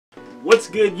What's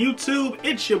good, YouTube?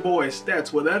 It's your boy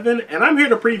Stats with Evan, and I'm here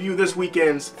to preview this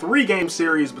weekend's three-game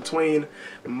series between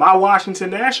my Washington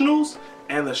Nationals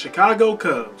and the Chicago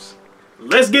Cubs.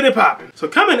 Let's get it poppin'. So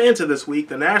coming into this week,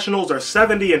 the Nationals are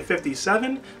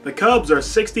 70-57, the Cubs are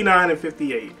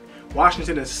 69-58.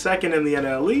 Washington is second in the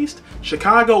NL East,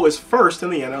 Chicago is first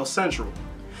in the NL Central.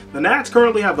 The Nats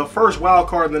currently have the first wild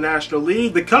card in the National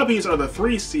League. The Cubbies are the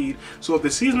 3 seed. So if the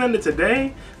season ended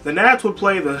today, the Nats would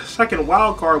play the second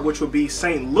wild card, which would be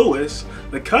St. Louis.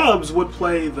 The Cubs would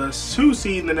play the 2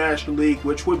 seed in the National League,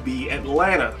 which would be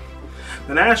Atlanta.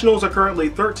 The Nationals are currently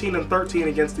 13-13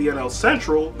 against the NL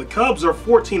Central. The Cubs are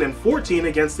 14-14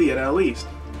 against the NL East.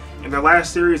 In their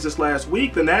last series this last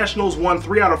week, the Nationals won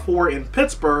 3 out of 4 in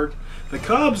Pittsburgh. The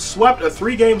Cubs swept a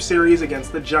 3-game series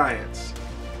against the Giants.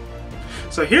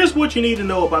 So here's what you need to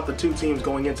know about the two teams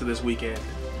going into this weekend.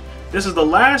 This is the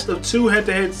last of 2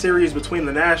 head-to-head series between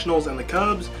the Nationals and the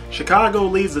Cubs. Chicago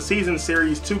leads the season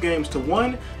series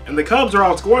 2-1, and the Cubs are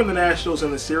outscoring the Nationals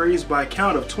in the series by a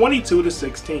count of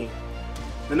 22-16.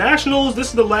 The Nationals, this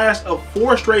is the last of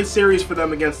 4 straight series for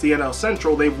them against the NL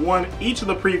Central. They've won each of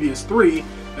the previous 3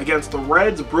 against the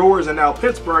Reds, Brewers, and now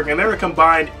Pittsburgh, and they're a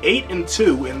combined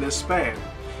 8-2 in this span.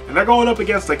 And they're going up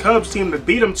against the Cubs team that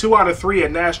beat them 2 out of 3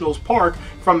 at Nationals Park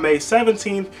from May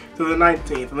 17th to the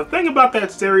 19th. And the thing about that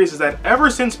series is that ever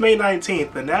since May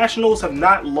 19th, the Nationals have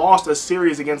not lost a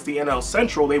series against the NL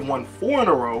Central. They've won 4 in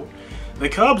a row. The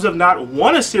Cubs have not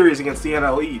won a series against the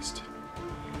NL East.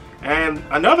 And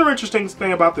another interesting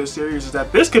thing about this series is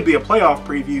that this could be a playoff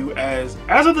preview, as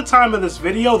of the time of this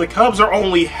video, the Cubs are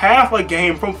only half a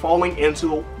game from falling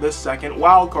into the second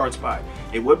wildcard spot.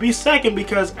 It would be second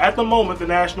because at the moment the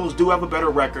Nationals do have a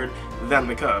better record than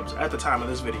the Cubs at the time of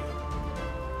this video.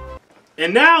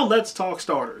 And now let's talk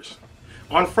starters.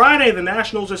 On Friday, the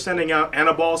Nationals are sending out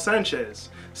Anibal Sanchez.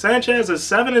 Sanchez is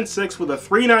 7-6 with a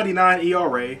 .399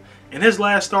 ERA. In his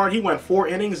last start, he went 4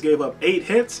 innings, gave up 8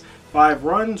 hits, 5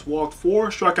 runs, walked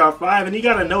 4, struck out 5, and he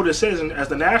got a no decision as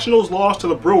the Nationals lost to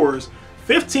the Brewers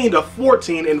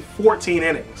 15-14 in 14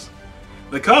 innings.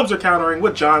 The Cubs are countering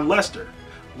with Jon Lester.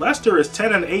 Lester is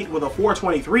 10-8 with a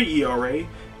 .423 ERA.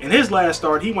 In his last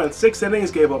start, he went 6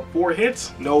 innings, gave up 4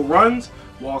 hits, no runs,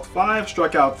 walked 5,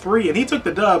 struck out 3, and he took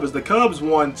the dub as the Cubs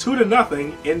won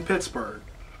 2-0 in Pittsburgh.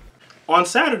 On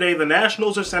Saturday, the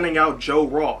Nationals are sending out Joe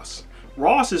Ross.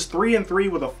 Ross is 3-3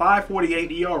 with a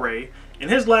 .548 ERA. In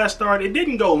his last start, it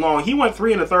didn't go long. He went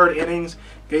 3 1/3 innings,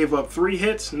 gave up 3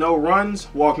 hits, no runs,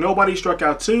 walked nobody, struck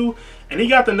out 2, and he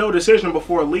got the no decision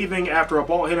before leaving after a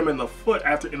ball hit him in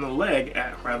the leg.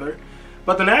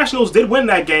 But the Nationals did win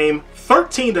that game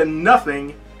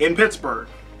 13-0 in Pittsburgh.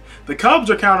 The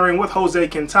Cubs are countering with Jose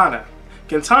Quintana.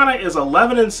 Quintana is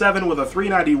 11-7 with a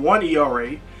 .391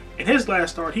 ERA. In his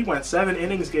last start, he went 7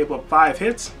 innings, gave up 5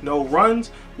 hits, no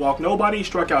runs, walked nobody,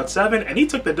 struck out 7, and he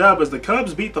took the dub as the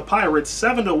Cubs beat the Pirates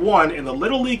 7-1 in the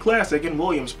Little League Classic in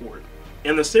Williamsport.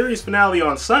 In the series finale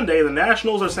on Sunday, the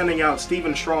Nationals are sending out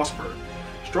Stephen Strasburg.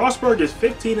 Strasburg is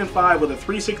 15-5 with a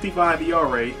 .365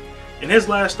 ERA. In his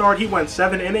last start, he went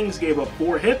 7 innings, gave up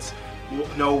 4 hits,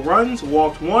 no runs,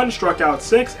 walked 1, struck out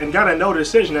 6, and got a no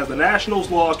decision as the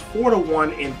Nationals lost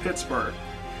 4-1 in Pittsburgh.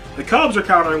 The Cubs are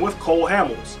countering with Cole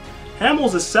Hamels.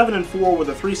 Hamels is 7-4 with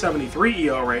a .373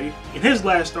 ERA. In his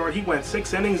last start, he went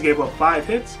 6 innings, gave up 5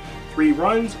 hits, 3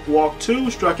 runs, walked 2,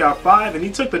 struck out 5, and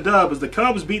he took the dub as the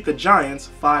Cubs beat the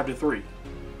Giants 5-3.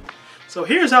 So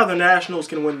here's how the Nationals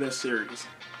can win this series.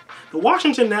 The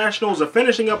Washington Nationals are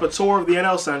finishing up a tour of the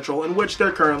NL Central in which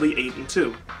they're currently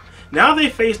 8-2. Now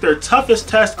they face their toughest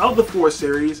test of the 4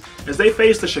 series as they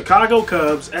face the Chicago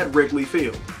Cubs at Wrigley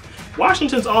Field.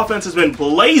 Washington's offense has been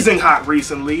blazing hot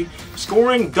recently,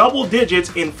 scoring double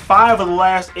digits in 5 of the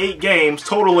last 8 games,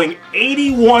 totaling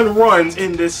 81 runs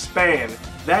in this span.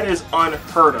 That is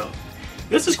unheard of.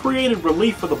 This has created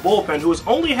relief for the bullpen, who has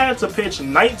only had to pitch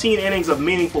 19 innings of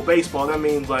meaningful baseball. That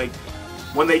means, like,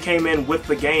 when they came in with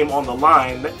the game on the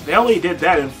line, they only did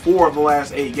that in 4 of the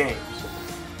last 8 games.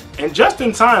 And just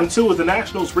in time, too, as the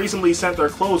Nationals recently sent their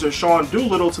closer Sean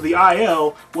Doolittle to the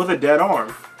IL with a dead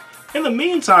arm. In the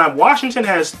meantime, Washington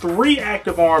has 3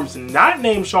 active arms not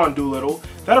named Sean Doolittle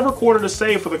that have recorded a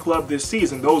save for the club this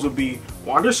season. Those would be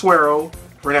Wander Suero,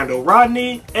 Fernando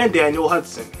Rodney, and Daniel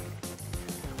Hudson.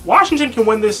 Washington can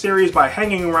win this series by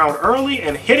hanging around early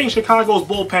and hitting Chicago's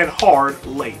bullpen hard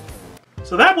late.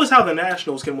 So that was how the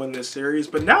Nationals can win this series,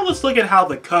 but now let's look at how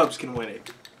the Cubs can win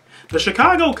it. The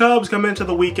Chicago Cubs come into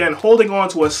the weekend holding on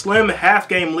to a slim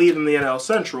half-game lead in the NL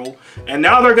Central, and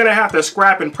now they're going to have to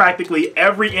scrap in practically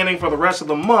every inning for the rest of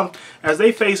the month as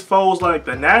they face foes like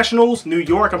the Nationals, New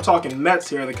York, I'm talking Mets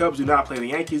here, the Cubs do not play the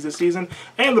Yankees this season,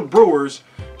 and the Brewers,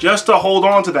 just to hold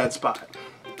on to that spot.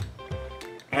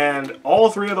 And all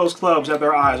three of those clubs have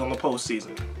their eyes on the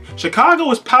postseason.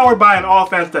 Chicago is powered by an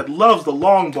offense that loves the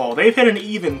long ball. They've hit an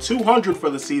even 200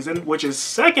 for the season, which is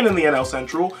second in the NL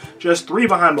Central, just 3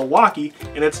 behind Milwaukee,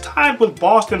 and it's tied with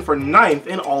Boston for 9th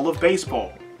in all of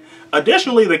baseball.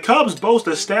 Additionally, the Cubs boast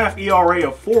a staff ERA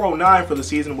of 4.09 for the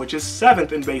season, which is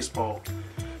 7th in baseball.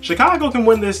 Chicago can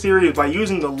win this series by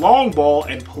using the long ball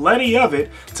and plenty of it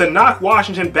to knock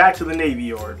Washington back to the Navy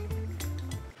Yard.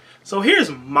 So here's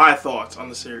my thoughts on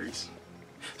the series.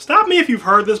 Stop me if you've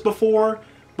heard this before,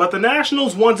 but the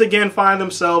Nationals once again find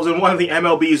themselves in one of the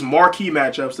MLB's marquee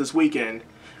matchups this weekend.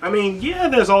 I mean, yeah,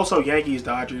 there's also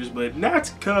Yankees-Dodgers, but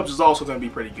Nats-Cubs is also going to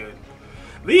be pretty good.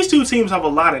 These two teams have a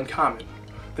lot in common.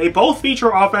 They both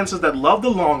feature offenses that love the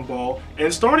long ball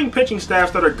and starting pitching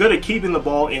staffs that are good at keeping the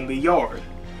ball in the yard.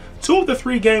 2 of the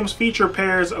 3 games feature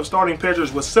pairs of starting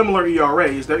pitchers with similar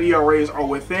ERAs. Their ERAs are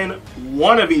within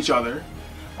 1 of each other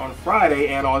on Friday,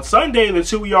 and on Sunday the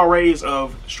 2 ERAs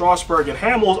of Strasburg and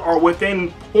Hamels are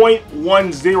within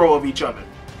 0.10 of each other.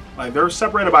 Like, they're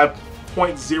separated by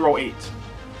 0.08.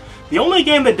 The only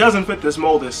game that doesn't fit this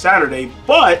mold is Saturday,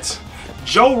 but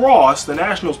Joe Ross, the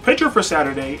Nationals pitcher for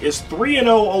Saturday, is 3-0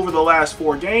 over the last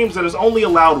 4 games and has only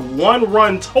allowed 1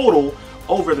 run total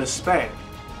over the span.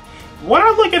 When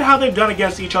I look at how they've done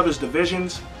against each other's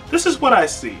divisions, this is what I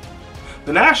see.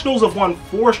 The Nationals have won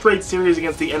 4 straight series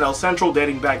against the NL Central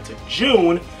dating back to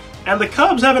June, and the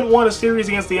Cubs haven't won a series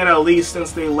against the NL East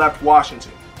since they left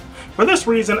Washington. For this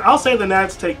reason, I'll say the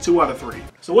Nats take 2 out of 3.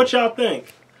 So what y'all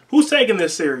think? Who's taking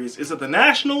this series? Is it the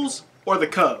Nationals or the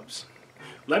Cubs?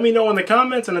 Let me know in the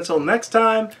comments, and until next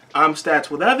time, I'm Stats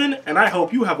with Evan, and I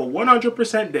hope you have a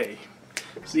 100% day.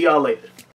 See y'all later.